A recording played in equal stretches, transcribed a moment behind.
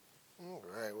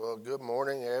Well, good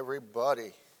morning,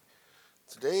 everybody.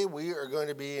 Today we are going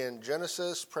to be in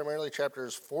Genesis, primarily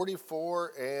chapters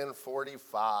 44 and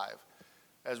 45.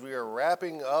 As we are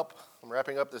I'm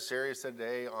wrapping up the series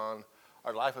today on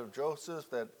our life of Joseph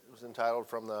that was entitled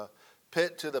From the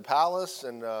Pit to the Palace.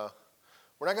 And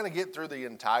we're not going to get through the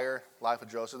entire life of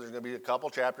Joseph. There's going to be a couple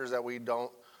chapters that we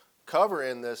don't cover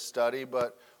in this study,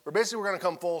 but we're going to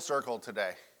come full circle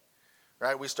today.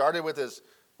 Right? We started with his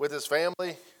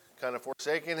family, kind of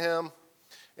forsaking him,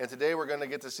 and today we're going to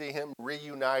get to see him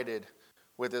reunited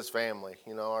with his family.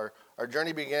 You know, our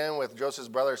journey began with Joseph's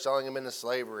brother selling him into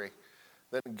slavery.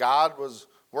 Then God was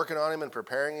working on him and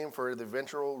preparing him for the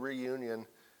eventual reunion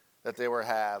that they were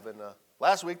have. And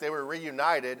last week they were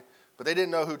reunited, but they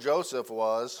didn't know who Joseph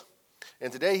was.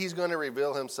 And today he's going to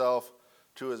reveal himself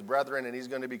to his brethren, and he's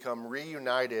going to become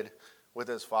reunited with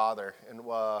his father. And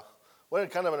what a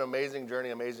kind of an amazing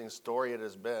journey, amazing story it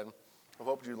has been. I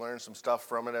hope you learned some stuff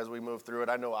from it as we move through it.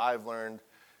 I know I've learned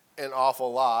an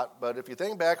awful lot, but if you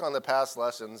think back on the past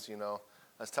lessons, you know,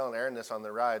 I was telling Aaron this on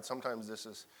the ride, sometimes this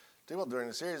is difficult during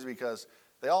the series because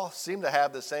they all seem to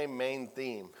have the same main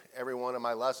theme, every one of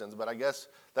my lessons, but I guess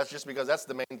that's just because that's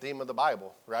the main theme of the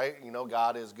Bible, right? You know,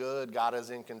 God is good, God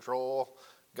is in control,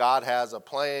 God has a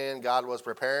plan, God was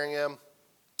preparing him.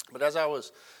 But as I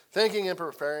was thinking and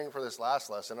preparing for this last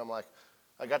lesson,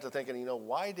 I got to thinking, you know,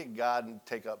 why did God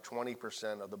take up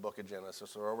 20% of the book of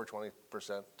Genesis, or over 20%,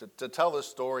 to tell this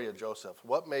story of Joseph?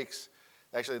 What makes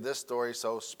actually this story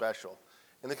so special?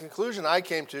 And the conclusion I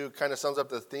came to kind of sums up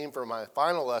the theme for my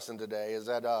final lesson today is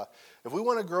that if we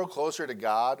want to grow closer to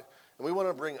God and we want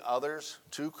to bring others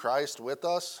to Christ with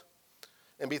us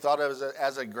and be thought of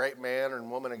as a great man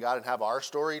and woman of God and have our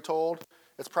story told,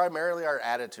 it's primarily our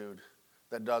attitude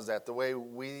that does that, the way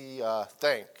we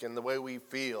think and the way we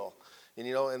feel. And,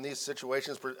 you know, in these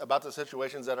situations, about the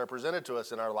situations that are presented to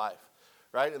us in our life,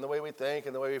 right? And the way we think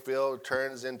and the way we feel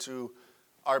turns into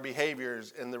our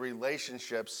behaviors and the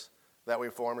relationships that we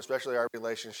form, especially our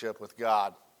relationship with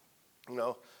God, you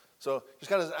know. So just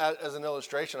kind of as an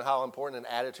illustration of how important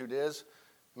an attitude is,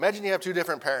 imagine you have two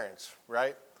different parents,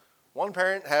 right? One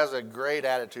parent has a great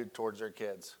attitude towards their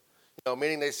kids, you know,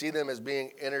 meaning they see them as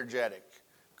being energetic,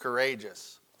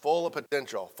 courageous, full of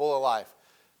potential, full of life.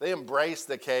 They embrace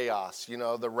the chaos, you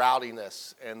know, the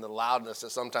rowdiness and the loudness that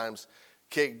sometimes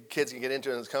kids can get into,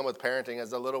 and it's come with parenting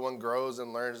as the little one grows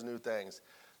and learns new things.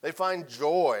 They find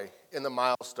joy in the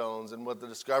milestones and with the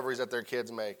discoveries that their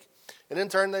kids make. And in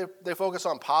turn, they focus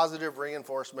on positive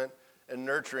reinforcement and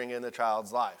nurturing in the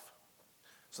child's life.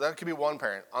 So that could be one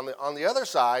parent. On the other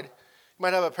side, you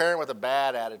might have a parent with a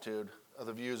bad attitude of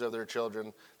the views of their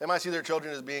children. They might see their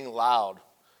children as being loud,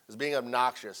 as being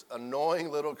obnoxious,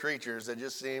 annoying little creatures that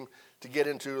just seem to get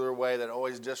into their way, that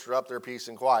always disrupt their peace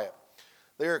and quiet.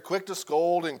 They are quick to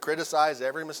scold and criticize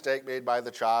every mistake made by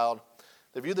the child.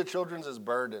 They view the children as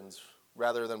burdens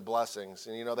rather than blessings.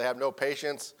 And, you know, they have no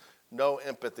patience, no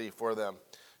empathy for them.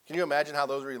 Can you imagine how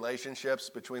those relationships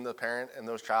between the parent and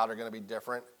those child are going to be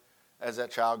different as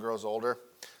that child grows older?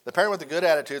 The parent with a good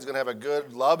attitude is going to have a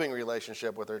good, loving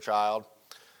relationship with their child.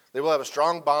 They will have a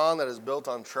strong bond that is built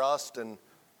on trust and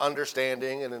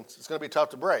understanding, and it's going to be tough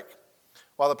to break.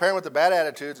 While the parent with the bad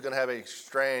attitude is going to have a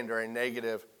strained or a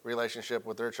negative relationship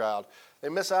with their child. They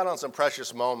miss out on some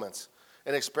precious moments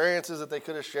and experiences that they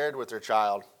could have shared with their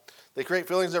child. They create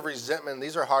feelings of resentment, and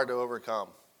these are hard to overcome.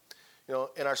 You know,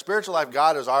 in our spiritual life,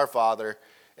 God is our Father,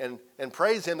 and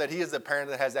praise Him that He is the parent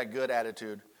that has that good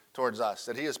attitude towards us,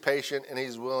 that He is patient and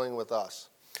He's willing with us.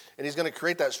 And He's going to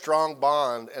create that strong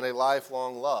bond and a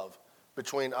lifelong love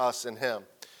between us and Him.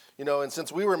 You know, and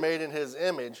since we were made in His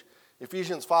image,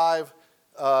 Ephesians chapter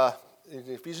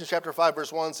 5,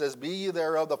 verse 1 says, "Be ye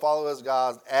thereof the followers of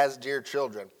God as dear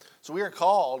children." So we are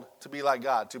called to be like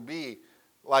God, to be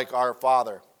like our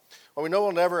Father. Well, we know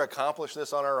we'll never accomplish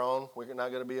this on our own. We're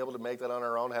not going to be able to make that on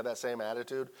our own, have that same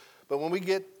attitude. But when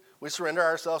we surrender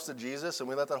ourselves to Jesus and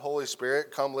we let the Holy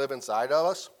Spirit come live inside of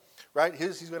us, right?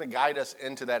 He's going to guide us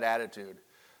into that attitude,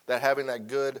 that having that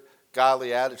good,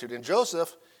 godly attitude. And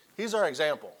Joseph, he's our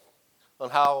example on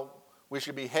how we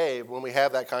should behave when we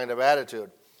have that kind of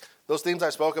attitude. Those themes I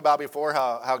spoke about before,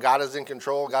 how God is in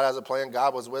control, God has a plan,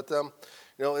 God was with them,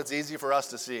 you know, it's easy for us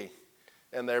to see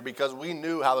in there because we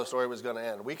knew how the story was going to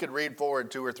end. We could read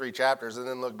forward 2 or 3 chapters and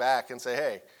then look back and say,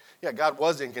 hey, yeah, God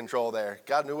was in control there.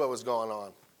 God knew what was going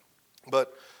on.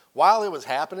 But while it was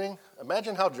happening,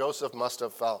 imagine how Joseph must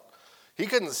have felt. He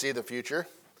couldn't see the future.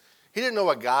 He didn't know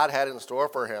what God had in store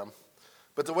for him.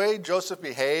 But the way Joseph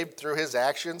behaved through his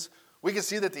actions, we can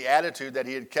see that the attitude that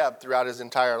he had kept throughout his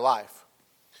entire life.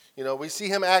 You know, we see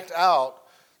him act out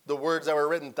the words that were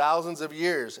written thousands of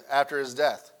years after his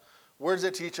death. Where does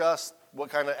it teach us what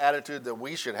kind of attitude that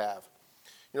we should have?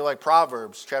 Like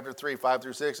Proverbs chapter 3, 5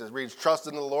 through 6, it reads, trust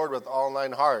in the Lord with all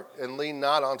thine heart, and lean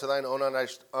not unto thine own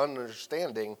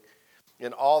understanding.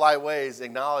 In all thy ways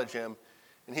acknowledge him,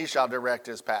 and he shall direct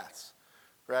his paths.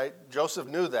 Right? Joseph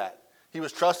knew that. He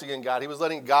was trusting in God. He was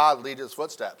letting God lead his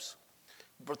footsteps.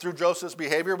 But through Joseph's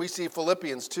behavior, we see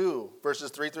Philippians 2, verses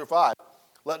 3 through 5.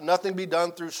 Let nothing be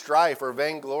done through strife or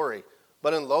vainglory,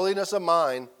 but in lowliness of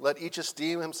mind, let each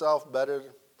esteem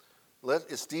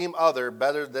other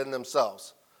better than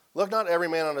themselves. Look not every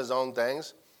man on his own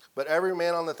things, but every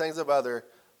man on the things of other.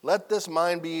 Let this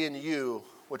mind be in you,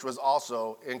 which was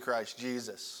also in Christ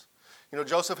Jesus.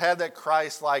 Joseph had that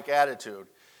Christ-like attitude.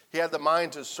 He had the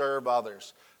mind to serve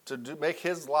others, to make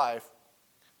his life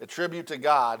a tribute to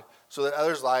God so that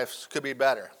others' lives could be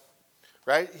better.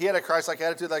 Right? He had a Christ-like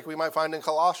attitude like we might find in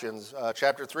Colossians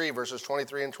chapter 3, verses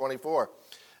 23 and 24.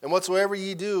 And whatsoever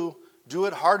ye do, do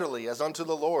it heartily as unto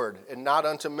the Lord and not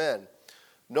unto men,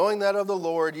 knowing that of the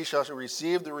Lord ye shall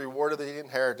receive the reward of the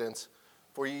inheritance,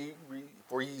 for ye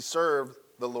serve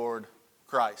the Lord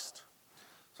Christ.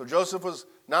 So Joseph was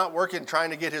not working trying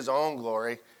to get his own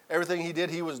glory. Everything he did,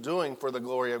 he was doing for the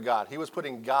glory of God. He was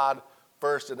putting God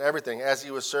first in everything as he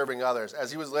was serving others,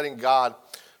 as he was letting God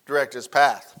direct his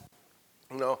path.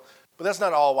 But that's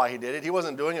not all why he did it. He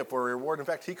wasn't doing it for a reward. In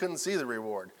fact, he couldn't see the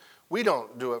reward. We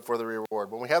don't do it for the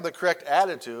reward. When we have the correct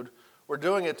attitude, we're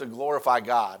doing it to glorify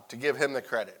God, to give him the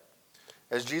credit.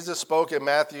 As Jesus spoke in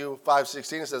Matthew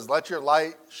 5:16, it says, let your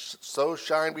light so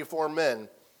shine before men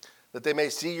that they may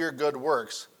see your good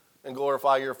works and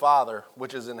glorify your Father,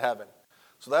 which is in heaven.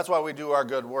 So that's why we do our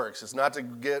good works. It's not to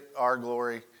get our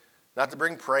glory, not to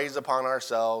bring praise upon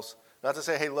ourselves, not to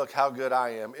say, hey, look how good I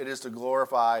am. It is to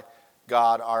glorify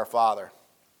God our Father.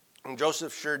 And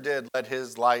Joseph sure did let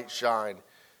his light shine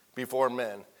before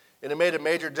men. And it made a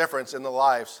major difference in the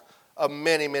lives of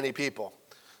many, many people.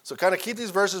 So kind of keep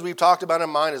these verses we've talked about in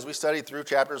mind as we study through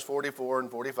chapters 44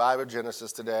 and 45 of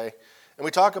Genesis today. And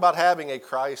we talk about having a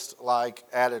Christ-like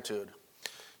attitude.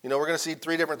 We're going to see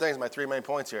three different things, my three main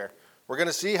points here. We're going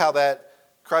to see how that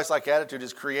Christ-like attitude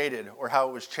is created or how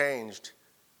it was changed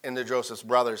in the Joseph's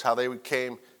brothers, how they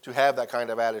came to have that kind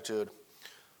of attitude.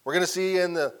 We're going to see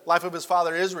in the life of his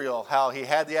father Israel how he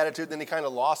had the attitude, then he kind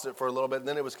of lost it for a little bit, and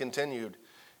then it was continued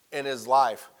in his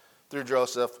life through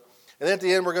Joseph. And then at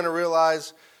the end, we're going to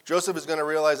realize, Joseph is going to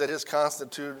realize that his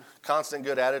constant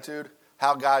good attitude,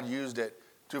 how God used it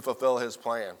to fulfill his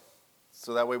plan.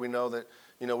 So that way we know that,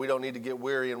 we don't need to get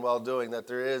weary in well-doing, that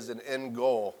there is an end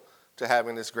goal to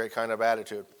having this great kind of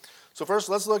attitude. So first,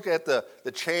 let's look at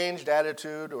the changed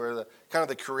attitude or the kind of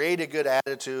the created good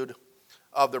attitude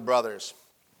of the brothers.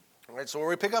 All right, so where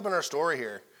we pick up in our story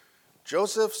here,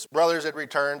 Joseph's brothers had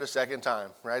returned a second time,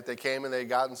 right? They came and they had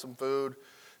gotten some food.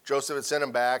 Joseph had sent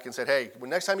them back and said, hey, when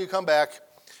next time you come back,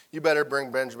 you better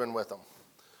bring Benjamin with them.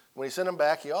 When he sent them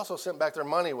back, he also sent back their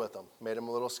money with them. Made them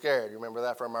a little scared. You remember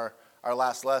that from our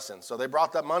last lesson. So they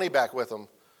brought that money back with them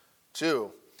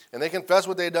too. And they confessed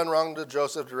what they had done wrong to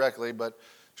Joseph directly, but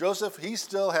Joseph, he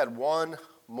still had one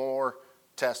more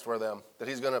test for them that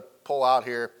he's going to pull out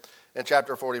here in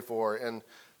chapter 44. And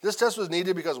this test was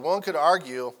needed because one could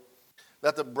argue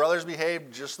that the brothers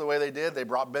behaved just the way they did. They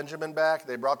brought Benjamin back.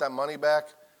 They brought that money back,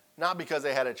 not because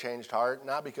they had a changed heart,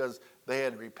 not because they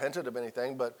had repented of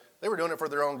anything, but they were doing it for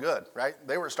their own good, right?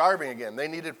 They were starving again. They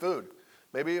needed food.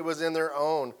 Maybe it was in their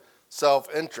own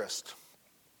self-interest.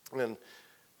 And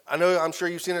I'm sure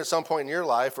you've seen it at some point in your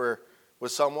life or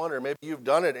with someone, or maybe you've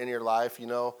done it in your life.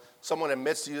 Someone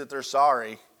admits to you that they're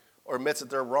sorry or admits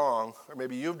that they're wrong, or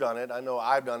maybe you've done it. I know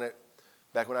I've done it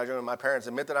back when I was young with my parents.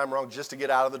 Admit that I'm wrong just to get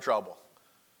out of the trouble,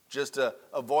 just to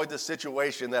avoid the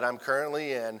situation that I'm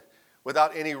currently in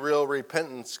without any real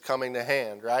repentance coming to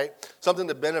hand, right? Something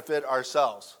to benefit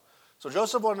ourselves. So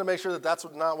Joseph wanted to make sure that that's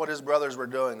not what his brothers were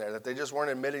doing there, that they just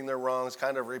weren't admitting their wrongs,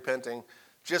 kind of repenting,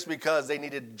 just because they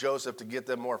needed Joseph to get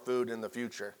them more food in the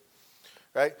future,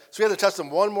 right? So we had to test them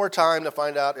one more time to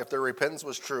find out if their repentance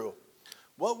was true.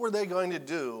 What were they going to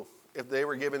do if they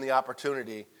were given the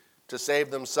opportunity to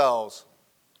save themselves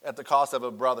at the cost of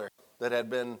a brother that had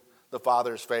been the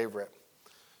father's favorite?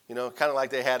 Kind of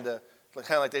like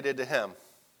they did to him,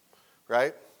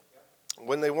 right?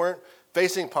 When they weren't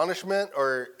facing punishment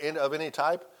or of any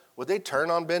type, would they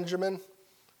turn on Benjamin?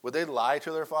 Would they lie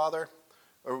to their father?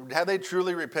 Or had they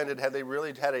truly repented? Had they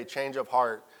really had a change of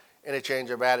heart and a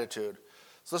change of attitude?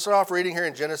 So let's start off reading here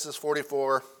in Genesis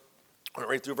 44,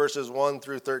 right through verses 1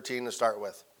 through 13 to start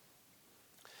with.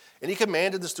 And he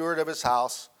commanded the steward of his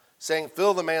house, saying,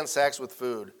 fill the man's sacks with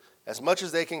food, as much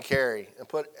as they can carry, and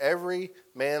put every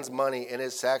man's money in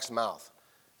his sack's mouth.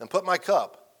 And put my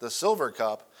cup, the silver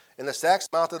cup, in the sack's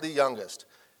mouth of the youngest,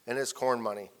 and his corn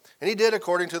money. And he did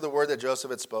according to the word that Joseph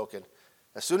had spoken.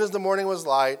 As soon as the morning was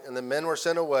light, and the men were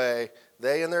sent away,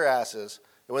 they and their asses,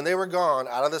 and when they were gone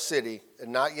out of the city,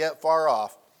 and not yet far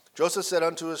off, Joseph said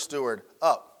unto his steward,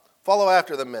 Up, follow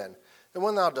after the men, and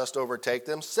when thou dost overtake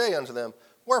them, say unto them,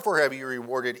 Wherefore have ye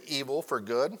rewarded evil for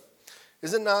good?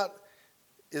 Is it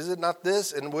not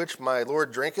this in which my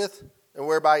Lord drinketh, and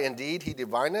whereby indeed he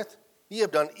divineth? Ye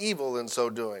have done evil in so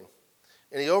doing.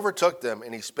 And he overtook them,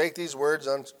 and he spake these words,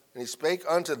 and he spake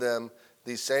unto them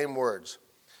these same words.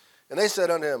 And they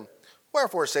said unto him,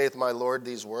 Wherefore saith my Lord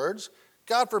these words?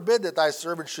 God forbid that thy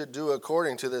servant should do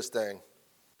according to this thing.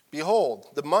 Behold,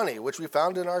 the money which we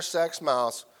found in our sacks'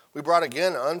 mouths, we brought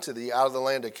again unto thee out of the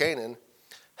land of Canaan.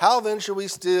 How then shall we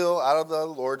steal out of the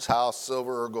Lord's house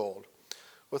silver or gold?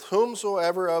 With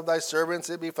whomsoever of thy servants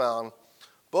it be found,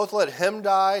 both let him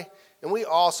die, and we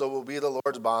also will be the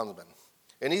Lord's bondsmen.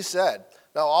 And he said,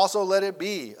 Now also let it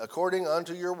be, according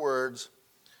unto your words,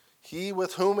 he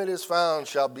with whom it is found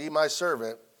shall be my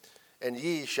servant, and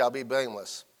ye shall be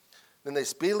blameless. Then they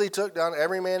speedily took down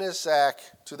every man his sack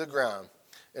to the ground,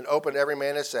 and opened every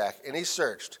man his sack. And he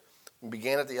searched, and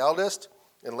began at the eldest,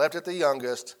 and left at the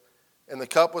youngest, and the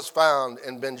cup was found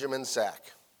in Benjamin's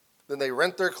sack. Then they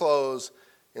rent their clothes,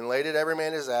 and laid it every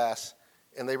man his ass,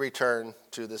 and they returned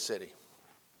to the city.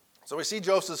 So we see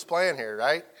Joseph's plan here,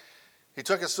 right? He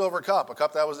took a silver cup, a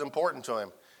cup that was important to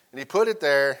him, and he put it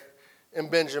there in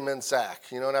Benjamin's sack.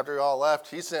 And after we all left,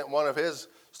 he sent one of his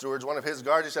stewards, one of his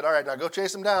guards. He said, All right, now go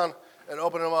chase him down and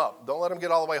open him up. Don't let him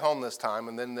get all the way home this time,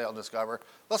 and then they'll discover.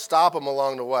 Let's stop him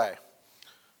along the way,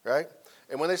 right?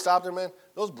 And when they stopped him,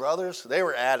 those brothers, they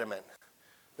were adamant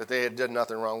that they had did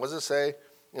nothing wrong. What does it say?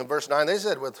 In verse 9, they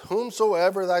said, With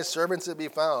whomsoever thy servants it be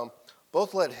found,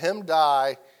 both let him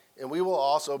die, and we will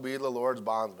also be the Lord's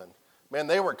bondsmen. Man,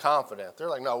 they were confident. They're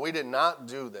like, no, we did not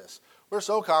do this. We're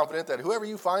so confident that whoever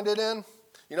you find it in,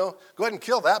 go ahead and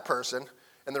kill that person,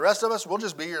 and the rest of us will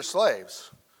just be your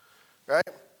slaves, right?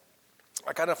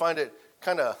 I kind of find it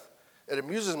it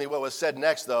amuses me what was said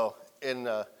next, though, in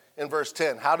verse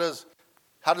 10. How does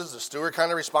the steward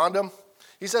kind of respond to him?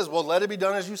 He says, well, let it be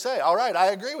done as you say. All right, I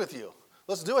agree with you.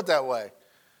 Let's do it that way.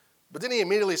 But then he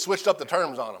immediately switched up the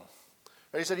terms on him.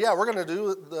 And he said, yeah, we're going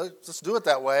to let's do it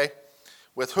that way.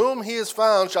 With whom he is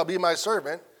found shall be my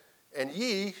servant, and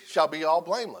ye shall be all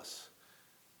blameless.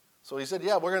 So he said,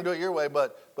 yeah, we're going to do it your way,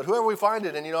 but whoever we find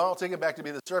it, and I'll take it back to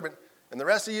be the servant. And the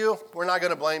rest of you, we're not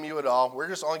going to blame you at all. We're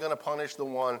just only going to punish the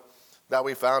one that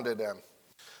we found it in.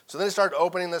 So then they started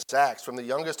opening the sacks from the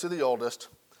youngest to the oldest.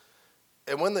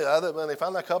 And when they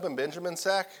found that cup in Benjamin's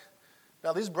sack,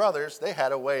 now these brothers, they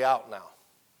had a way out now.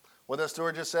 What the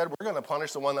steward just said, we're going to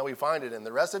punish the one that we find it in.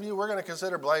 The rest of you, we're going to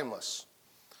consider blameless.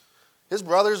 His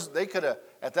brothers, they could have,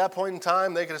 at that point in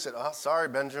time, they could have said, oh, sorry,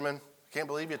 Benjamin. I can't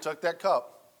believe you took that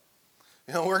cup.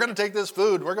 We're going to take this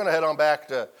food. We're going to head on back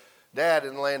to Dad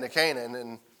in the land of Canaan.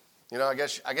 And, I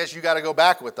guess you got to go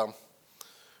back with them,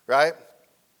 right?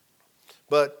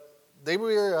 But they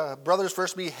were, brothers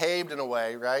first behaved in a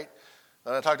way, right?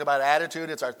 And I talked about attitude.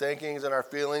 It's our thinkings and our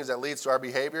feelings that leads to our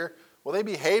behavior. Well, they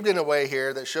behaved in a way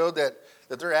here that showed that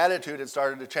their attitude had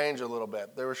started to change a little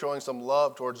bit. They were showing some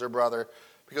love towards their brother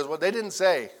because what they didn't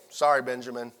say, sorry,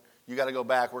 Benjamin, you got to go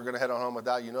back. We're going to head on home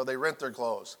without you. No, they rent their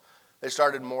clothes. They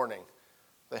started mourning.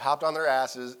 They hopped on their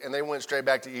asses, and they went straight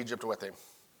back to Egypt with him,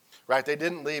 right? They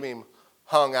didn't leave him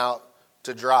hung out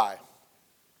to dry.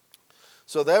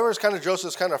 So that was kind of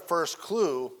Joseph's kind of first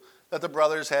clue that the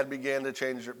brothers had begun to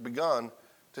change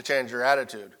their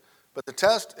attitude. But the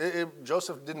test,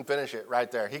 Joseph didn't finish it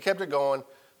right there. He kept it going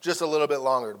just a little bit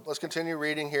longer. Let's continue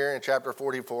reading here in chapter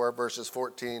 44, verses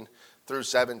 14 through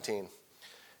 17.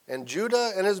 And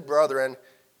Judah and his brethren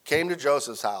came to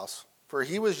Joseph's house, for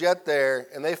he was yet there,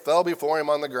 and they fell before him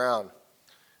on the ground.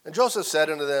 And Joseph said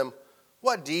unto them,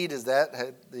 What deed is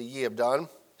that ye have done?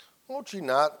 Won't ye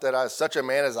not that such a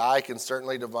man as I can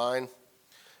certainly divine?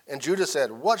 And Judah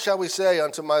said, What shall we say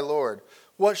unto my Lord?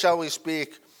 What shall we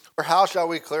speak? Or how shall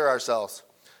we clear ourselves?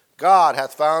 God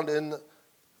hath found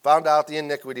out the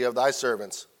iniquity of thy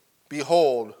servants.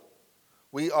 Behold,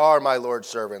 we are my Lord's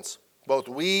servants, both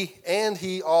we and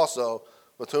he also,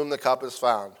 with whom the cup is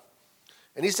found.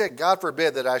 And he said, God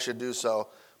forbid that I should do so,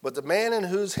 but the man in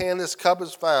whose hand this cup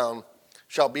is found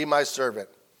shall be my servant.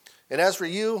 And as for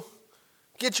you,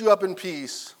 get you up in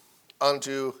peace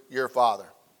unto your father.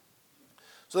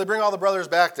 So they bring all the brothers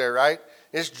back there, right?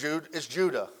 It's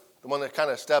Judah, the one that kind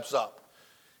of steps up.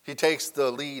 He takes the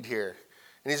lead here.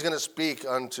 And he's going to speak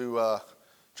unto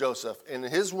Joseph. And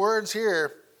his words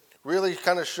here really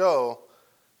kind of show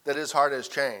that his heart has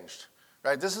changed.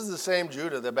 Right? This is the same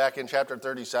Judah that back in chapter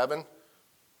 37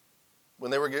 when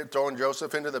they were throwing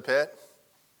Joseph into the pit,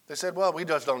 they said, well, we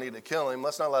just don't need to kill him.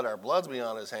 Let's not let our bloods be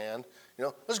on his hand.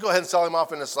 Let's go ahead and sell him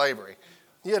off into slavery.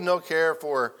 He had no care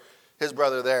for his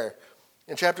brother there.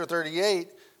 In chapter 38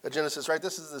 of Genesis, right,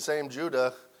 this is the same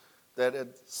Judah that had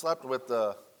slept with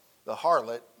the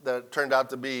harlot that turned out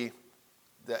to be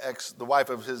the wife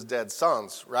of his dead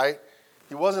sons, right?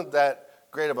 He wasn't that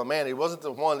great of a man. He wasn't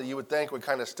the one that you would think would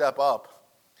kind of step up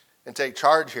and take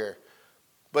charge here.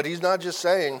 But he's not just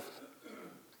saying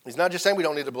we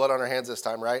don't need the blood on our hands this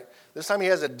time, right? This time he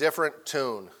has a different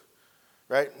tune,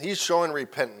 right? He's showing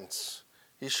repentance.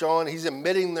 He's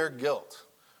admitting their guilt,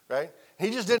 right? He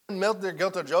just didn't admit their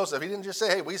guilt to Joseph. He didn't just say,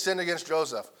 hey, we sinned against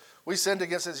Joseph. We sinned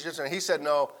against his Egyptian. He said,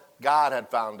 no, God had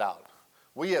found out.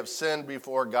 We have sinned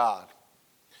before God.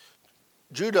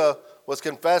 Judah was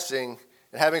confessing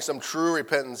and having some true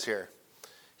repentance here.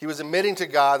 He was admitting to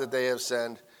God that they have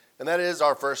sinned, and that is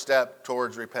our first step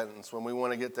towards repentance when we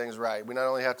want to get things right. We not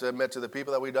only have to admit to the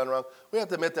people that we've done wrong, we have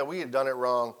to admit that we had done it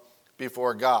wrong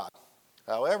before God.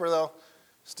 However, though,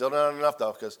 still not enough,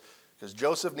 though, because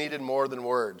Joseph needed more than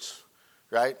words,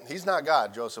 right? He's not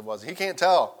God, Joseph was. He can't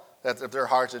tell that if their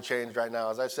hearts have changed right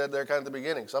now. As I said there kind of at the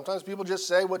beginning, sometimes people just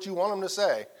say what you want them to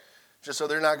say just so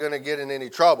they're not going to get in any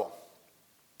trouble.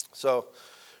 So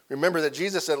remember that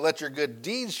Jesus said, let your good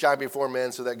deeds shine before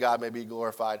men so that God may be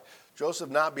glorified. Joseph,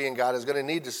 not being God, is going to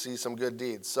need to see some good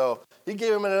deeds. So he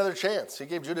gave him another chance. He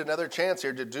gave Judah another chance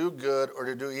here to do good or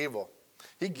to do evil.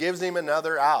 He gives him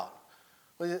another out.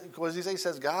 What does he say? He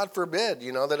says, God forbid,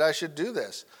 that I should do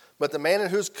this. But the man in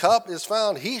whose cup is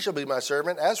found, he shall be my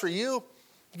servant. As for you,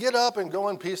 get up and go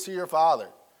in peace to your father.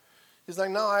 He's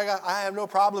like, no, I have no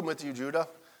problem with you, Judah.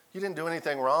 You didn't do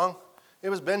anything wrong. It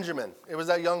was Benjamin. It was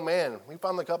that young man. We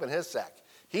found the cup in his sack.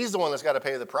 He's the one that's got to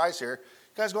pay the price here.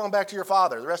 You guys going back to your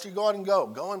father. The rest of you go ahead and go.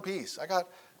 Go in peace. I got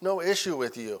no issue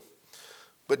with you.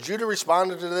 But Judah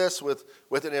responded to this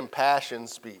with an impassioned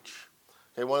speech.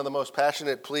 Okay, one of the most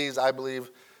passionate pleas, I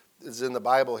believe, is in the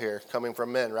Bible here, coming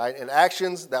from men, right? And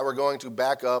actions that were going to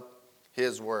back up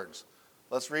his words.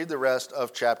 Let's read the rest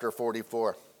of chapter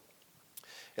 44.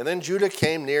 And then Judah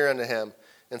came near unto him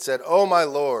and said, O my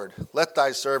Lord, let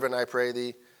thy servant, I pray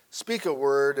thee, speak a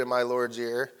word in my Lord's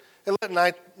ear, and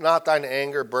let not thine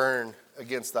anger burn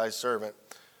against thy servant.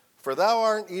 For thou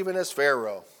art even as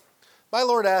Pharaoh. My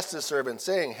Lord asked his servant,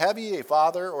 saying, Have ye a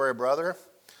father or a brother?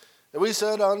 And we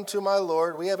said unto my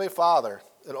Lord, We have a father,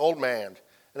 an old man,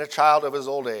 and a child of his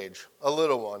old age, a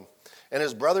little one. And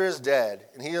his brother is dead,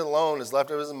 and he alone is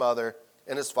left of his mother,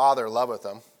 and his father loveth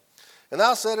him. And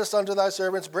thou saidst unto thy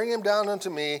servants, Bring him down unto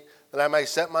me, that I may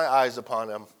set my eyes upon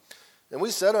him. And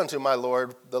we said unto my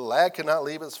Lord, The lad cannot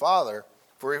leave his father,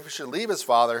 for if he should leave his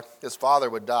father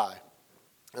would die.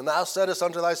 And thou saidst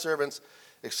unto thy servants,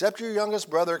 Except your youngest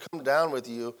brother come down with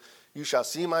you, you shall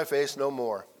see my face no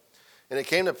more. And it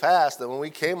came to pass that when we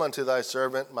came unto thy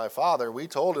servant, my father, we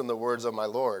told him the words of my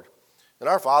Lord. And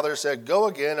our father said, Go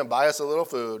again and buy us a little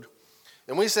food.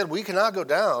 And we said, We cannot go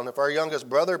down, if our youngest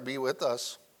brother be with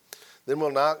us. Then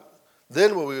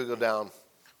will we go down,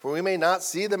 for we may not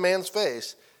see the man's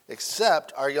face,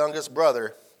 except our youngest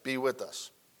brother be with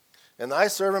us. And thy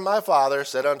servant my father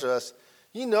said unto us,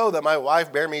 Ye know that my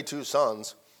wife bare me 2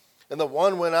 sons, and the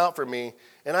one went out from me,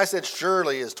 and I said,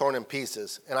 Surely he is torn in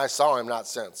pieces, and I saw him not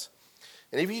since.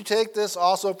 And if you take this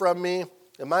also from me,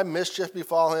 and my mischief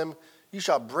befall him, you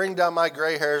shall bring down my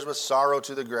gray hairs with sorrow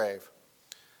to the grave.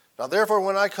 Now therefore,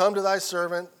 when I come to thy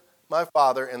servant, my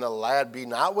father, and the lad be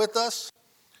not with us,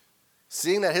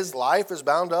 seeing that his life is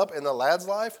bound up in the lad's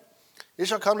life, it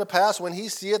shall come to pass when he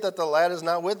seeth that the lad is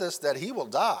not with us, that he will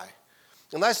die.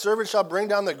 And thy servant shall bring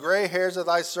down the gray hairs of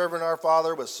thy servant our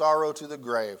father with sorrow to the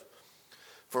grave.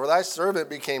 For thy servant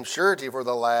became surety for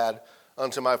the lad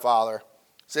unto my father.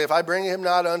 Say, if I bring him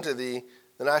not unto thee,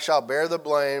 then I shall bear the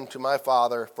blame to my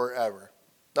father forever.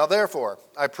 Now therefore,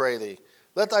 I pray thee,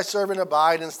 let thy servant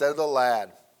abide instead of the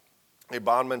lad, a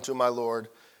bondman to my Lord,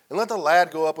 and let the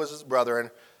lad go up with his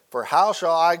brethren. For how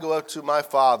shall I go up to my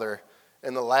father,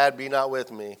 and the lad be not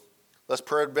with me, lest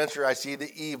peradventure I see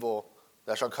the evil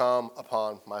that shall come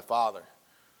upon my father?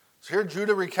 So here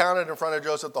Judah recounted in front of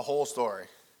Joseph the whole story,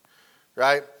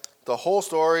 right? The whole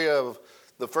story of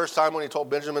the first time when he told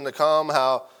Benjamin to come,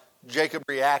 how Jacob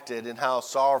reacted and how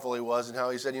sorrowful he was, and how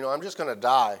he said, I'm just going to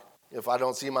die if I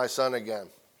don't see my son again.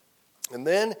 And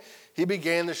then he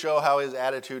began to show how his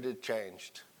attitude had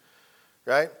changed,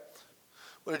 right?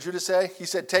 What did Judah say? He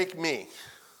said, Take me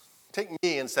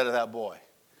instead of that boy,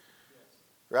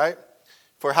 right?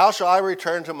 For how shall I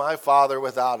return to my father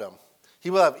without him? He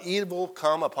will have evil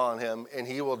come upon him, and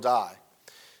he will die.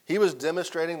 He was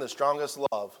demonstrating the strongest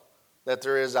love that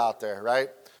there is out there, right?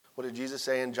 What did Jesus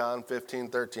say in John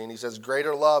 15:13? He says,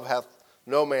 greater love hath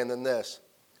no man than this,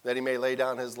 that he may lay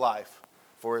down his life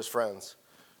for his friends.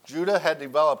 Judah had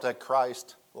developed a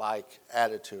Christ-like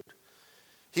attitude.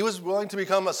 He was willing to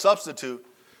become a substitute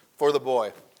for the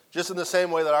boy, just in the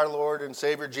same way that our Lord and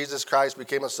Savior Jesus Christ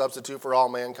became a substitute for all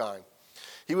mankind.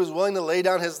 He was willing to lay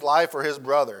down his life for his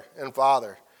brother and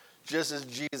father, just as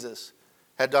Jesus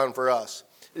had done for us.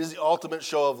 It is the ultimate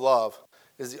show of love.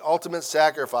 It is the ultimate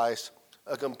sacrifice,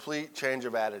 a complete change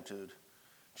of attitude.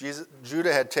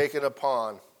 Judah had taken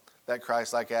upon that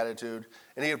Christ-like attitude,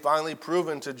 and he had finally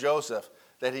proven to Joseph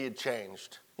that he had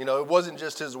changed. You know, it wasn't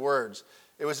just his words.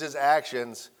 It was his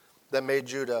actions that made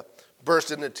Joseph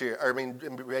burst into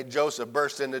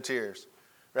tears.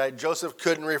 Right? Joseph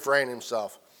couldn't refrain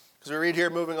himself. Because we read here,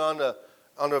 moving on to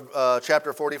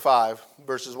chapter 45,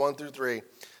 verses 1 through 3.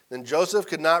 Then Joseph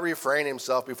could not refrain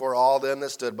himself before all them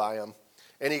that stood by him.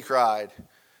 And he cried,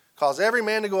 cause every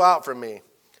man to go out from me.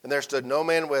 And there stood no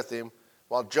man with him,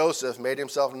 while Joseph made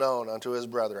himself known unto his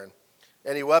brethren.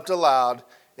 And he wept aloud,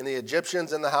 and the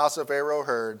Egyptians in the house of Pharaoh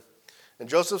heard. And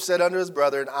Joseph said unto his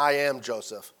brethren, I am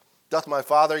Joseph. Doth my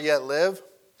father yet live?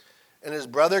 And his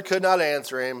brother could not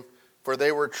answer him, for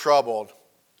they were troubled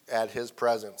at his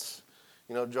presence.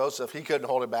 You know, Joseph, he couldn't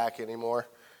hold it back anymore.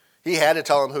 He had to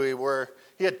tell them who he were.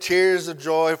 He had tears of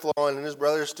joy flowing, and his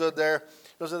brothers stood there.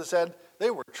 Joseph said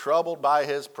they were troubled by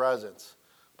his presence.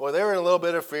 Boy, they were in a little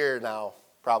bit of fear now,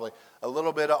 probably. A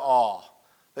little bit of awe.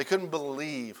 They couldn't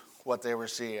believe what they were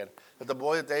seeing. That the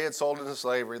boy that they had sold into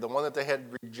slavery, the one that they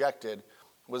had rejected,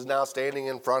 was now standing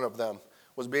in front of them,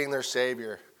 was being their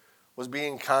Savior, was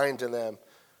being kind to them,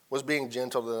 was being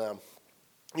gentle to them.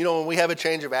 You know, when we have a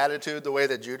change of attitude the way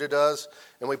that Judah does,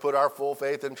 and we put our full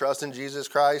faith and trust in Jesus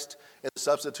Christ and the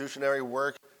substitutionary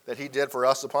work that he did for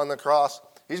us upon the cross,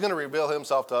 he's going to reveal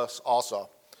himself to us also,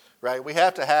 right? We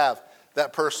have to have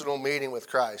that personal meeting with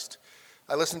Christ.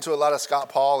 I listened to a lot of Scott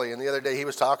Pauley, and the other day he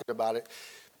was talking about it.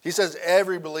 He says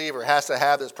every believer has to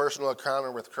have this personal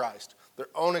encounter with Christ, their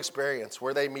own experience,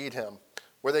 where they meet him,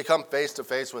 where they come face to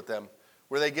face with him,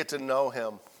 where they get to know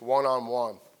him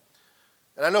one-on-one.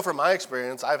 And I know from my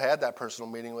experience, I've had that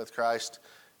personal meeting with Christ.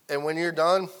 And when you're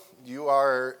done, you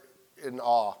are in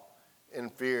awe, in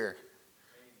fear.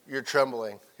 You're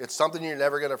trembling. It's something you're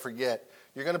never going to forget.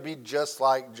 You're going to be just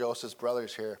like Joseph's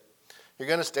brothers here. You're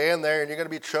going to stand there and you're going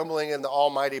to be trembling in the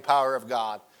almighty power of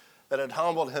God that had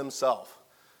humbled himself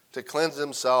to cleanse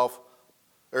himself,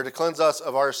 or to cleanse us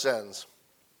of our sins.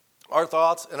 Our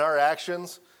thoughts and our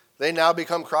actions, they now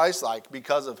become Christ-like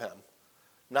because of him.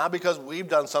 Not because we've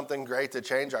done something great to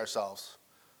change ourselves,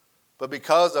 but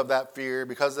because of that fear,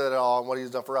 because of that awe and what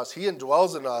he's done for us. He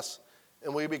indwells in us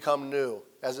and we become new.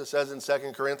 As it says in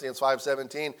 2 Corinthians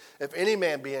 5:17, if any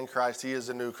man be in Christ, he is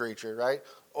a new creature, right?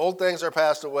 Old things are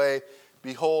passed away.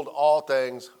 Behold, all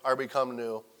things are become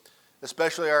new,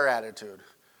 especially our attitude.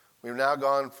 We've now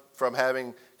gone from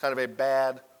having kind of a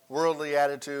bad, worldly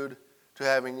attitude to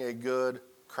having a good,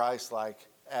 Christ-like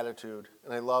attitude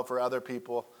and a love for other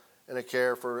people and a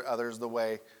care for others the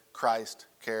way Christ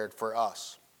cared for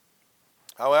us.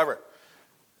 However,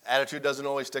 attitude doesn't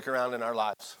always stick around in our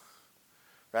lives,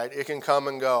 right? It can come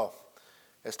and go.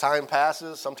 As time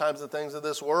passes, sometimes the things of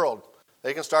this world,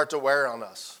 they can start to wear on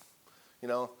us. You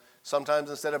know, sometimes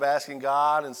instead of asking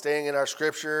God and staying in our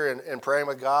scripture and praying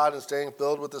with God and staying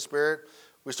filled with the Spirit,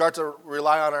 we start to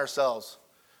rely on ourselves.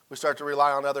 We start to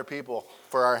rely on other people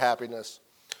for our happiness.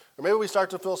 Or maybe we start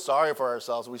to feel sorry for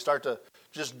ourselves. We start to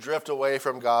just drift away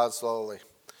from God slowly,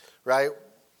 right?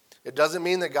 It doesn't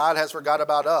mean that God has forgot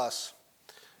about us.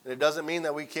 And it doesn't mean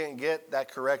that we can't get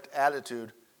that correct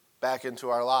attitude back into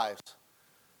our lives.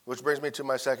 Which brings me to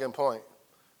my second point,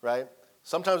 right?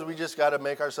 Sometimes we just got to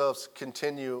make ourselves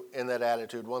continue in that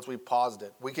attitude once we paused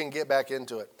it. We can get back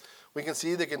into it. We can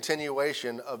see the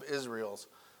continuation of Israel's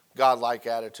God-like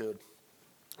attitude.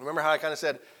 Remember how I kind of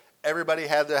said everybody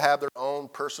had to have their own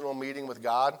personal meeting with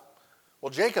God?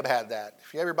 Well, Jacob had that.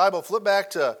 If you have your Bible, flip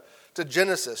back to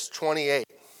Genesis 28.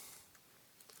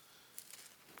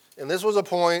 And this was a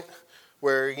point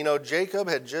where, you know, Jacob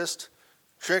had just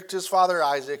tricked his father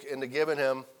Isaac into giving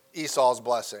him Esau's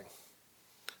blessing.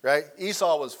 Right?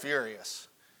 Esau was furious.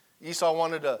 Esau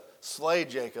wanted to slay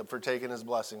Jacob for taking his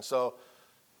blessing. So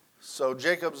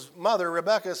Jacob's mother,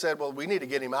 Rebekah, said, well, we need to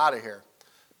get him out of here.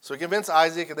 So he convinced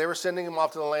Isaac, and they were sending him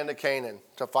off to the land of Canaan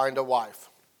to find a wife.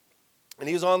 And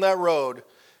he was on that road.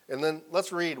 And then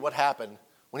let's read what happened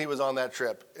when he was on that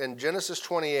trip. In Genesis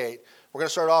 28, we're going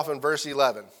to start off in verse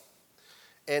 11.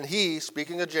 And he,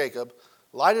 speaking of Jacob,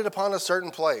 lighted upon a certain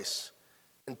place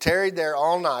and tarried there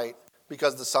all night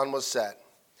because the sun was set.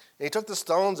 And he took the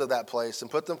stones of that place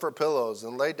and put them for pillows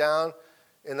and lay down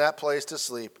in that place to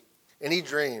sleep. And he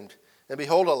dreamed, and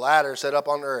behold, a ladder set up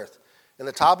on earth, and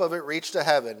the top of it reached to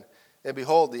heaven. And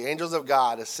behold, the angels of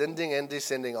God ascending and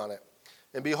descending on it.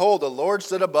 And behold, the Lord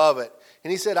stood above it.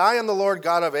 And he said, I am the Lord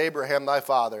God of Abraham thy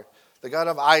father, the God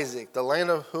of Isaac, the land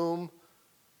of whom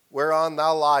whereon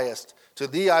thou liest. To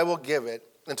thee I will give it,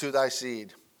 and to thy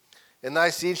seed. And thy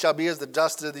seed shall be as the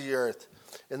dust of the earth.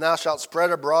 And thou shalt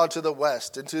spread abroad to the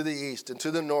west, and to the east, and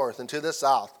to the north, and to the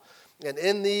south. And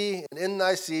in thee and in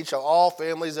thy seed shall all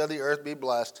families of the earth be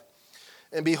blessed.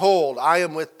 And behold, I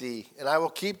am with thee, and I will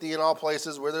keep thee in all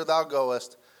places whither thou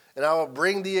goest, and I will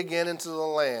bring thee again into the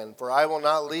land, for I will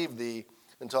not leave thee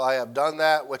until I have done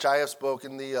that which I have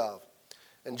spoken thee of.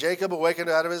 And Jacob awakened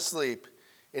out of his sleep,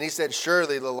 and he said,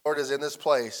 Surely the Lord is in this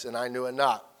place, and I knew it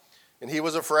not. And he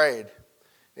was afraid.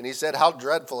 And he said, How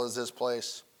dreadful is this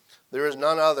place! There is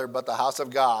none other but the house of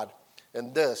God,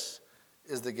 and this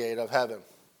is the gate of heaven.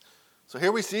 So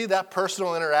here we see that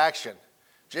personal interaction.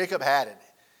 Jacob had it.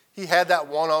 He had that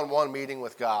one-on-one meeting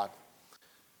with God.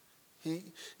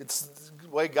 It's the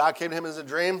way God came to him as a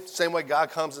dream, same way God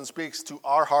comes and speaks to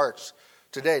our hearts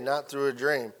today, not through a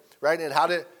dream, right? And how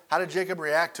did Jacob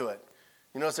react to it?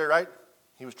 You notice there, right?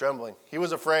 He was trembling. He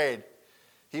was afraid.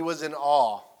 He was in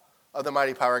awe of the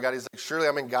mighty power of God. He's like, surely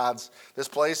I'm in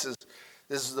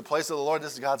this is the place of the Lord.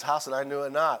 This is God's house, and I knew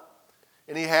it not.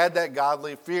 And he had that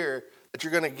godly fear that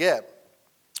you're going to get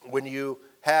when you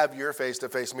have your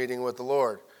face-to-face meeting with the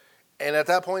Lord. And at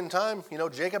that point in time,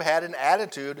 Jacob had an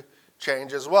attitude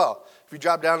change as well. If you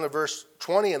drop down to verse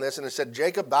 20 in this, and it said,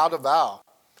 Jacob vowed a vow,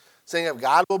 saying, If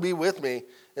God will be with me,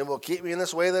 and will keep me in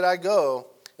this way that I go,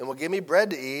 and will give me bread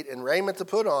to eat, and raiment to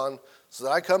put on, so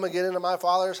that I come again into my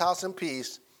father's house in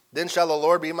peace, then shall the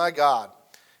Lord be my God.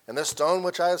 And this stone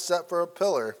which I have set for a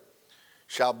pillar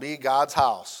shall be God's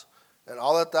house. And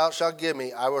all that thou shalt give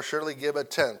me, I will surely give a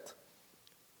tenth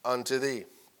unto thee.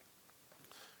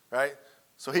 Right?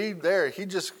 So he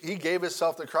gave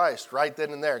himself to Christ right then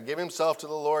and there. Gave himself to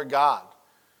the Lord God.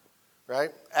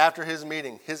 Right? After his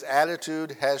meeting, his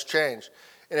attitude has changed.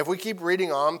 And if we keep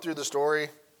reading on through the story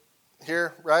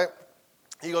here, right?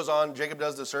 He goes on, Jacob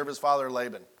does to serve his father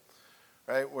Laban.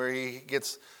 Right? Where he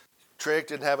gets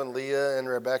tricked in having Leah and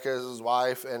Rebekah as his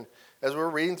wife. And as we're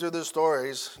reading through the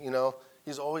stories,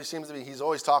 he's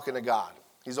always talking to God.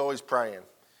 He's always praying.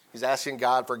 He's asking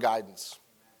God for guidance.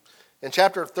 In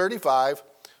chapter 35,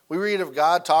 we read of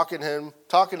God talking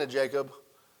to Jacob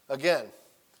again.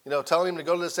 Telling him to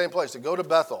go to the same place, to go to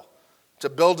Bethel, to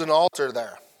build an altar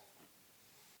there.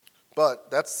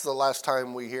 But that's the last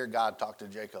time we hear God talk to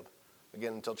Jacob,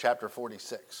 again until chapter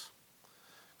 46.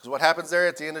 Because what happens there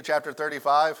at the end of chapter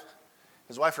 35,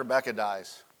 his wife Rebekah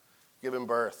dies, giving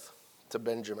birth to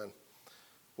Benjamin.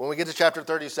 When we get to chapter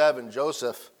 37,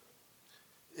 Joseph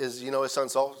his son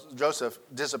Joseph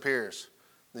disappears.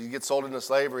 He gets sold into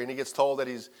slavery, and he gets told that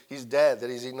he's dead, that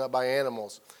he's eaten up by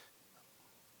animals.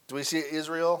 Do we see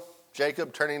Israel,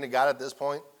 Jacob, turning to God at this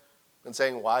point and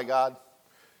saying, why, God?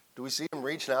 Do we see him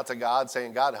reaching out to God,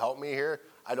 saying, God, help me here?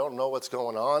 I don't know what's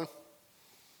going on.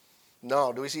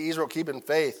 No. Do we see Israel keeping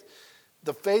faith?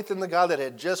 The faith in the God that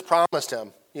had just promised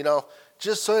him,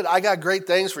 just so that I got great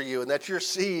things for you and that your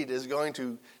seed is going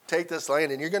to take this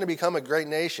land and you're going to become a great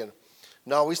nation.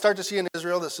 No, we start to see an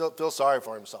Israel that feels sorry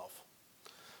for himself.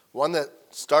 One that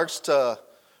starts to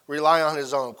rely on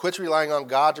his own, quits relying on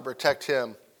God to protect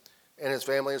him and his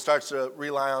family, and starts to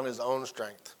rely on his own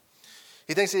strength.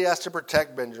 He thinks he has to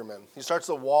protect Benjamin. He starts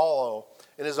to wallow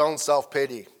in his own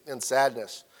self-pity and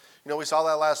sadness. We saw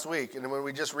that last week, and when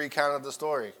we just recounted the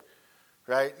story,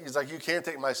 right? He's like, you can't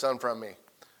take my son from me,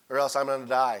 or else I'm going to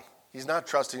die. He's not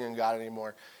trusting in God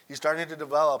anymore. He's starting to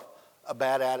develop a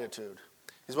bad attitude.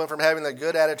 He's went from having the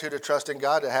good attitude of trusting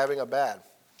God to having a bad.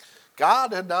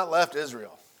 God had not left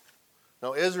Israel.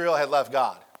 No, Israel had left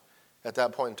God at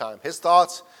that point in time. His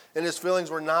thoughts and his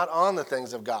feelings were not on the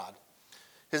things of God.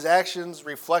 His actions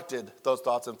reflected those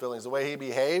thoughts and feelings. The way he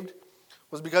behaved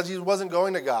was because he wasn't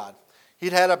going to God.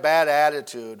 He'd had a bad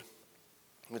attitude.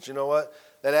 But you know what?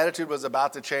 That attitude was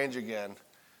about to change again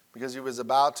because he was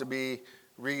about to be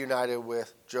reunited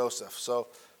with Joseph. So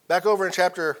back over in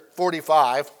chapter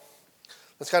 45,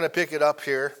 let's kind of pick it up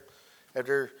here.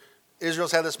 After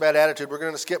Israel's had this bad attitude, we're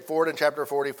going to skip forward in chapter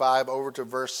 45 over to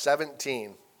verse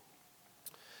 17.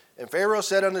 And Pharaoh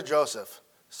said unto Joseph,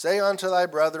 Say unto thy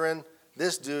brethren,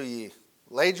 This do ye,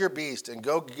 lade your beast, and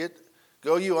go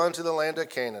you unto the land of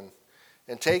Canaan,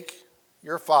 and take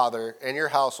your father and your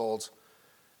households,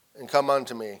 and come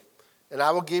unto me. And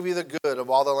I will give you the good of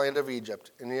all the land of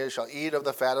Egypt, and ye shall eat of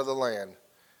the fat of the land.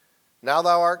 Now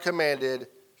thou art commanded,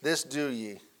 this do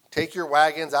ye. Take your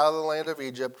wagons out of the land of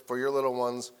Egypt for your little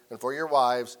ones, and for your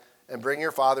wives, and bring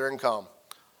your father and come.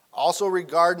 Also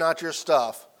regard not your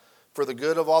stuff, for the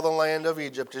good of all the land of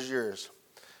Egypt is yours.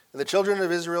 And the children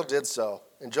of Israel did so.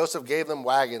 And Joseph gave them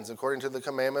wagons according to the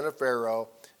commandment of Pharaoh,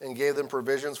 and gave them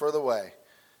provisions for the way.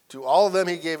 To all of them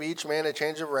he gave each man a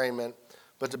change of raiment,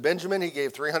 but to Benjamin he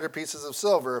gave 300 pieces of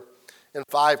silver and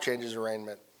 5 changes of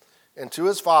raiment. And to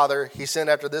his father he sent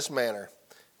after this manner: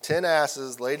 10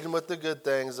 asses laden with the good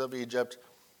things of Egypt,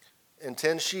 and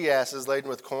 10 she-asses laden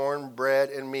with corn, bread,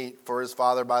 and meat for his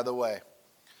father by the way.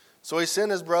 So he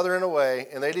sent his brethren away,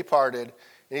 and they departed.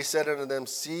 And he said unto them,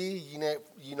 See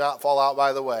ye not fall out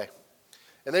by the way.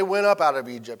 And they went up out of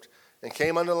Egypt, and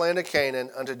came unto the land of Canaan,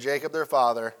 unto Jacob their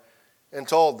father, and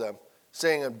told them,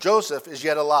 saying, Joseph is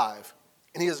yet alive,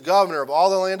 and he is governor of all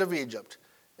the land of Egypt.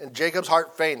 And Jacob's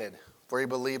heart fainted, for he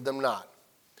believed them not.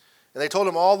 And they told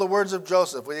him all the words of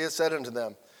Joseph, which he had said unto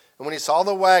them. And when he saw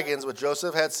the wagons which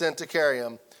Joseph had sent to carry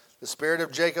him, the spirit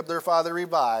of Jacob their father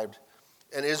revived.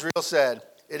 And Israel said,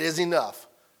 It is enough.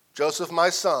 Joseph my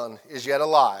son is yet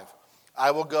alive.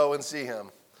 I will go and see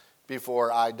him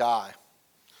before I die.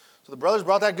 So the brothers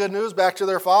brought that good news back to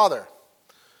their father.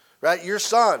 Right? Your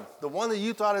son, the one that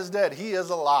you thought is dead, he is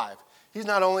alive. He's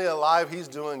not only alive, he's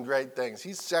doing great things.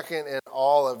 He's second in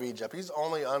all of Egypt. He's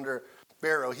only under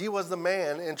Pharaoh. He was the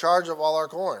man in charge of all our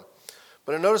corn.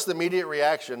 But notice the immediate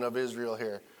reaction of Israel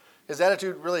here. His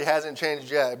attitude really hasn't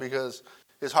changed yet because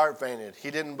his heart fainted. He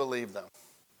didn't believe them.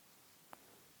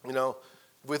 You know,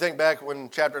 if we think back when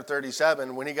chapter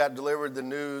 37, when he got delivered the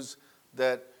news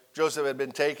that Joseph had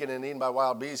been taken and eaten by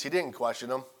wild beasts, he didn't question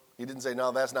him. He didn't say,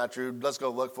 no, that's not true. Let's go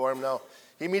look for him. No,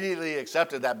 he immediately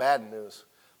accepted that bad news.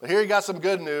 But here he got some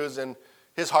good news, and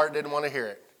his heart didn't want to hear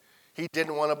it. He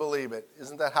didn't want to believe it.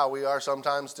 Isn't that how we are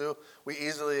sometimes too? We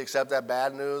easily accept that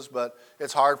bad news, but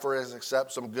it's hard for us to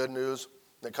accept some good news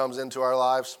that comes into our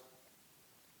lives.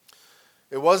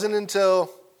 It wasn't until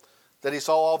that he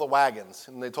saw all the wagons,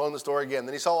 and they told him the story again.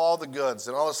 Then he saw all the goods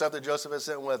and all the stuff that Joseph had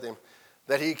sent with him,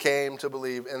 that he came to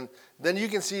believe. And then you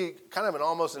can see kind of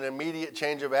almost an immediate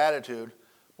change of attitude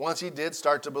once he did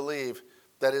start to believe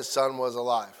that his son was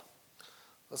alive.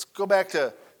 Let's go back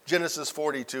to Genesis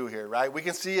 42 here, right? We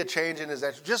can see a change in his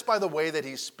attitude just by the way that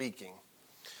he's speaking.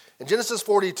 In Genesis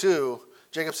 42,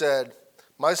 Jacob said,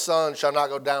 My son shall not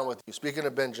go down with you, speaking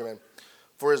of Benjamin,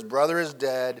 for his brother is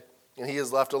dead, and he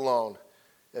is left alone.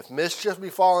 If mischief be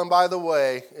fallen by the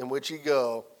way in which ye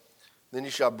go, then you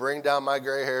shall bring down my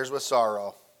gray hairs with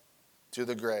sorrow to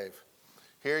the grave.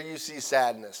 Here you see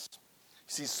sadness. You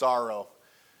see sorrow.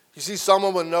 You see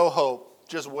someone with no hope,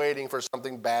 just waiting for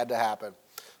something bad to happen,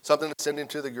 something to send him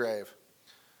to the grave.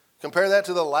 Compare that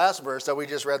to the last verse that we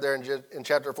just read there in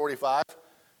chapter 45,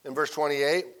 in verse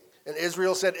 28. And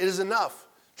Israel said, It is enough.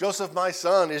 Joseph, my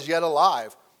son, is yet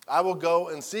alive. I will go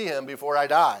and see him before I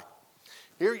die.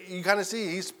 Here you kind of see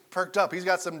he's perked up. He's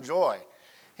got some joy.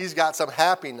 He's got some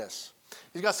happiness.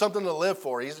 He's got something to live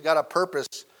for. He's got a purpose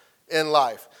in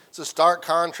life. It's a stark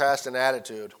contrast in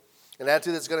attitude. An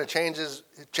attitude that's going to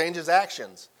change his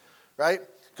actions, right?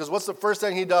 Because what's the first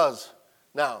thing he does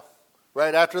now?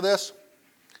 Right after this,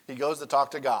 he goes to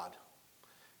talk to God.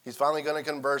 He's finally going to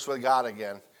converse with God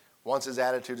again once his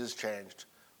attitude has changed,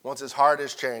 once his heart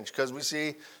has changed. Because we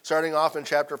see, starting off in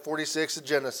chapter 46 of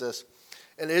Genesis,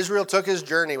 and Israel took his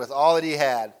journey with all that he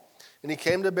had. And he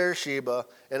came to Beersheba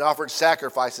and offered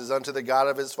sacrifices unto the God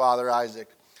of his father Isaac.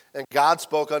 And God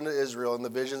spoke unto Israel in the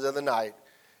visions of the night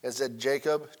and said,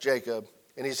 Jacob, Jacob.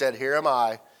 And he said, Here am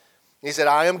I. And he said,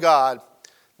 I am God,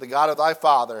 the God of thy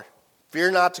father.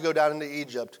 Fear not to go down into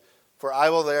Egypt, for I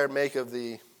will there make of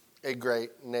thee a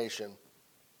great nation.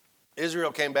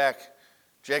 Israel came back.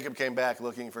 Jacob came back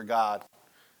looking for God.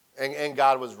 And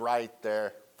God was right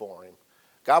there for him.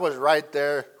 God was right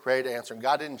there ready to answer him.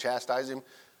 God didn't chastise him.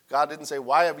 God didn't say,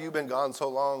 Why have you been gone so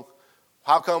long?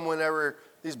 How come whenever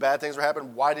these bad things were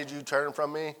happening, why did you turn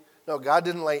from me? No, God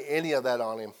didn't lay any of that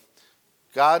on him.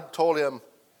 God told him,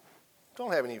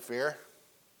 Don't have any fear.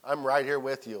 I'm right here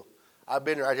with you. I've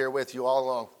been right here with you all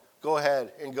along. Go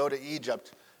ahead and go to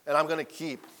Egypt, and I'm going to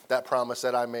keep that promise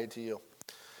that I made to you.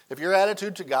 If your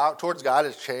attitude towards God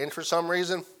has changed for some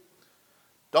reason,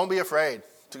 don't be afraid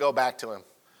to go back to him.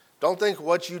 Don't think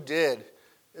what you did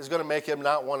is going to make him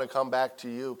not want to come back to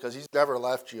you, because he's never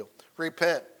left you.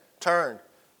 Repent, turn,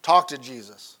 talk to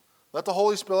Jesus. Let the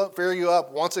Holy Spirit fill you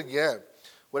up once again.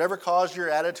 Whatever caused your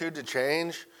attitude to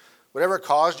change, whatever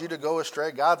caused you to go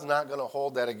astray, God's not going to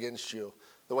hold that against you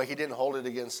the way he didn't hold it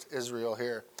against Israel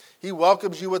here. He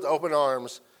welcomes you with open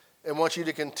arms and wants you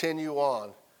to continue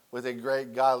on with a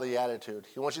great godly attitude.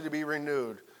 He wants you to be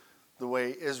renewed the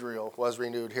way Israel was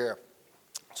renewed here.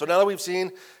 So now that we've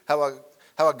seen how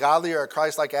a godly or a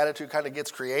Christ-like attitude kind of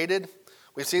gets created,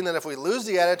 We've seen that if we lose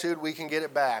the attitude, we can get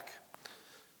it back.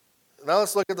 Now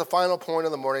let's look at the final point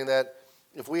of the morning, that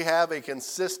if we have a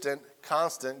consistent,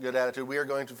 constant good attitude, we are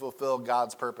going to fulfill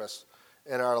God's purpose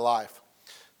in our life.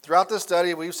 Throughout this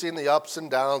study, we've seen the ups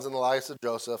and downs in the lives of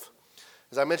Joseph.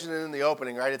 As I mentioned in the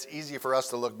opening, right, it's easy for us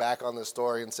to look back on this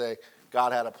story and say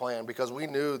God had a plan because we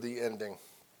knew the ending.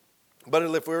 But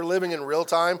if we were living in real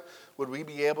time, would we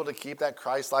be able to keep that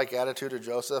Christ-like attitude of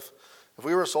Joseph? If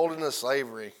we were sold into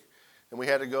slavery and we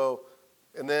had to go,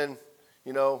 and then,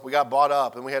 we got bought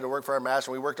up and we had to work for our master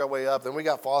and we worked our way up, then we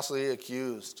got falsely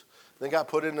accused, then got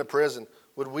put into prison,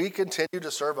 would we continue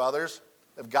to serve others?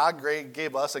 If God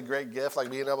gave us a great gift like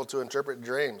being able to interpret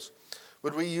dreams,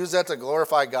 would we use that to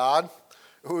glorify God,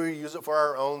 or would we use it for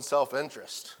our own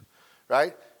self-interest,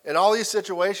 right? In all these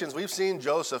situations, we've seen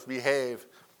Joseph behave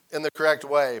in the correct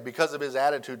way because of his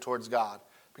attitude towards God,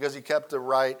 because he kept the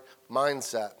right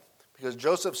mindset, because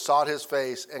Joseph sought his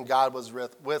face and God was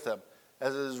with him.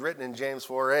 As it is written in James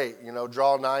 4:8,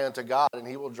 draw nigh unto God and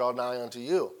he will draw nigh unto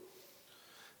you.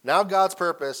 Now God's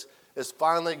purpose is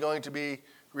finally going to be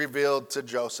revealed to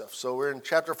Joseph. So we're in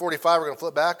chapter 45. We're going to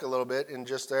flip back a little bit in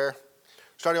just there.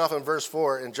 Starting off in verse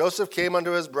 4. And Joseph came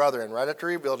unto his brethren, right after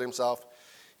he revealed himself.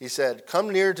 He said, come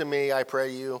near to me, I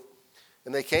pray you.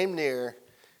 And they came near.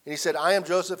 And he said, I am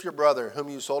Joseph your brother, whom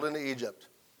you sold into Egypt.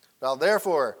 Now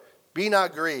therefore, be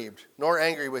not grieved, nor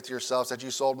angry with yourselves that you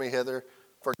sold me hither.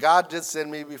 For God did send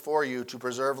me before you to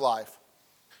preserve life.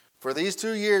 For these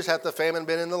 2 years hath the famine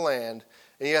been in the land,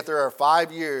 and yet there are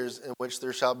 5 years in which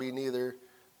there shall be neither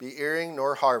be earing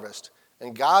nor harvest.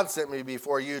 And God sent me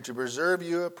before you to preserve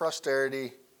you a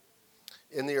posterity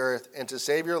in the earth, and to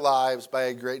save your lives by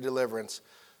a great deliverance.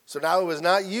 So now it was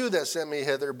not you that sent me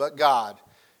hither, but God.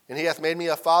 And he hath made me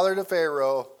a father to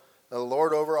Pharaoh, and a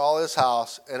lord over all his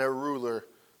house, and a ruler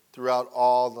throughout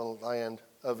all the land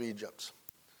of Egypt.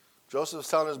 Joseph's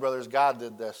telling his brothers, God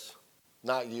did this,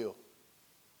 not you.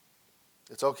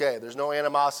 It's okay. There's no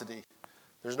animosity.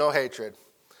 There's no hatred.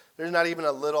 There's not even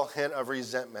a little hint of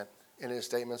resentment in his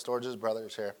statements towards his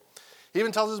brothers here. He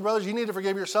even tells his brothers, you need to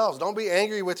forgive yourselves. Don't be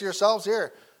angry with yourselves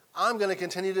here. I'm going to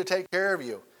continue to take care of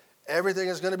you. Everything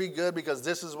is going to be good because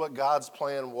this is what God's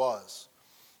plan was.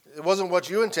 It wasn't what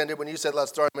you intended when you said,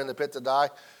 let's throw him in the pit to die.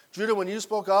 Judah, when you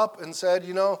spoke up and said,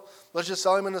 let's just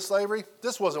sell him into slavery,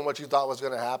 this wasn't what you thought was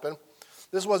going to happen.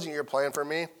 This wasn't your plan for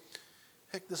me.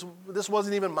 Heck, this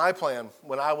wasn't even my plan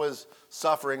when I was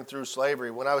suffering through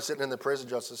slavery, when I was sitting in the prison,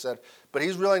 Joseph said. But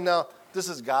he's realizing now, this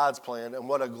is God's plan, and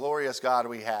what a glorious God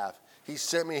we have. He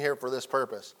sent me here for this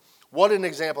purpose. What an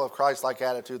example of Christ-like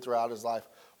attitude throughout his life.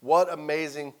 What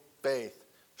amazing faith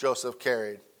Joseph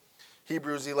carried.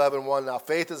 Hebrews 11:1. Now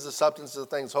faith is the substance of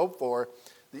things hoped for,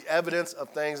 the evidence of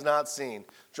things not seen.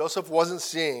 Joseph wasn't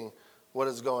seeing what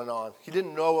is going on. He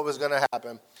didn't know what was going to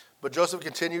happen. But Joseph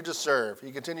continued to serve.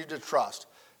 He continued to trust,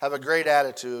 have a great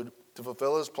attitude to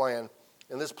fulfill his plan,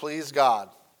 and this pleased God.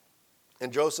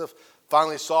 And Joseph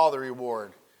finally saw the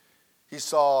reward. He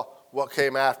saw what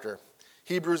came after.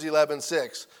 Hebrews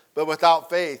 11:6. But without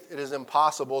faith it is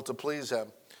impossible to please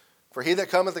him. For he that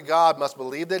cometh to God must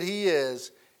believe that he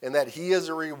is, and that he is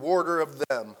a rewarder of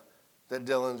them that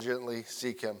diligently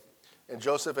seek him. And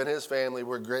Joseph and his family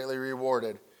were greatly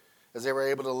rewarded as they were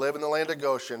able to live in the land of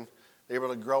Goshen. They were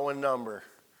able to grow in number,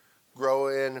 grow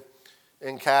in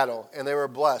cattle, and they were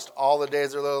blessed all the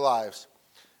days of their lives.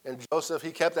 And Joseph,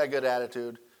 he kept that good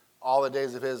attitude all the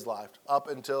days of his life, up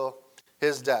until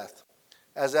his death,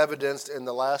 as evidenced in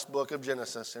the last book of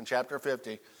Genesis in chapter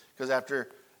 50. Because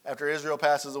after Israel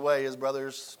passes away, his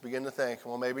brothers begin to think,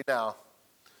 well,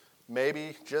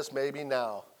 maybe, just maybe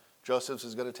now, Joseph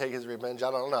is going to take his revenge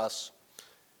out on us.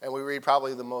 And we read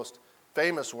probably the most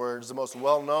famous words, the most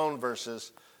well-known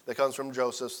verses that comes from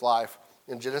Joseph's life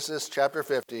in Genesis chapter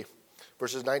 50,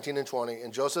 verses 19 and 20.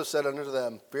 And Joseph said unto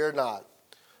them, fear not,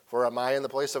 for am I in the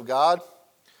place of God?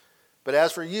 But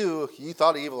as for you, ye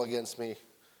thought evil against me,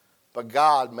 but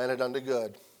God meant it unto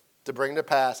good, to bring to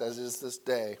pass, as is this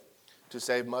day, to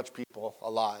save much people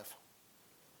alive.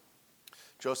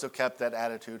 Joseph kept that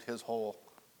attitude his whole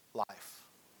life.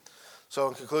 So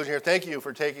in conclusion here, thank you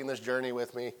for taking this journey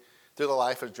with me through the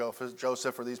life of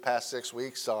Joseph for these past 6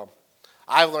 weeks.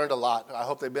 I've learned a lot. I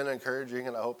hope they've been encouraging,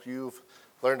 and I hope you've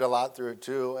learned a lot through it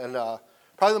too. And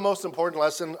probably the most important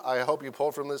lesson I hope you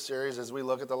pull from this series as we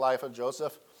look at the life of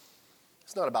Joseph,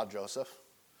 it's not about Joseph.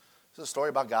 It's a story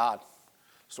about God,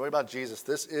 a story about Jesus.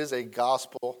 This is a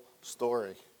gospel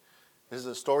story. This is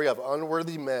a story of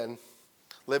unworthy men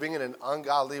living in an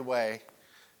ungodly way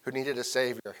who needed a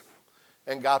Savior.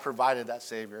 And God provided that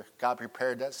Savior. God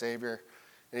prepared that Savior,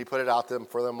 and he put it out there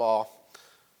for them all.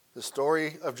 The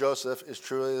story of Joseph is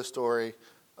truly the story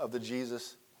of the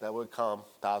Jesus that would come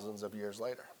thousands of years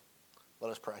later. Let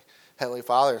us pray. Heavenly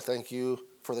Father, thank you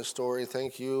for the story.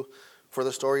 Thank you for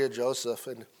the story of Joseph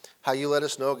and how you let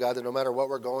us know, God, that no matter what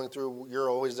we're going through, you're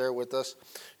always there with us.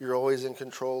 You're always in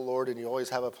control, Lord, and you always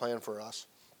have a plan for us.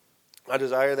 I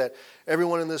desire that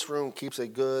everyone in this room keeps a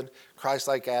good,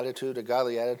 Christ-like attitude, a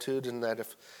godly attitude, and that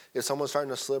if someone's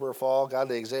starting to slip or fall, God,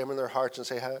 they examine their hearts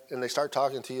and they start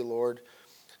talking to you, Lord,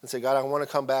 and say, God, I want to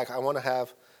come back. I want to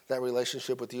have that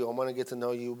relationship with you. I want to get to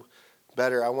know you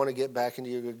better. I want to get back into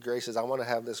your good graces. I want to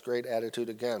have this great attitude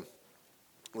again.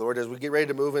 Lord, as we get ready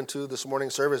to move into this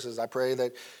morning's services, I pray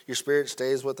that your Spirit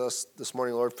stays with us this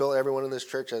morning, Lord. Fill everyone in this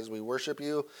church as we worship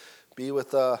you. Be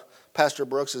with Pastor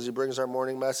Brooks as he brings our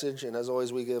morning message. And as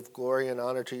always, we give glory and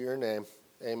honor to your name.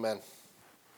 Amen.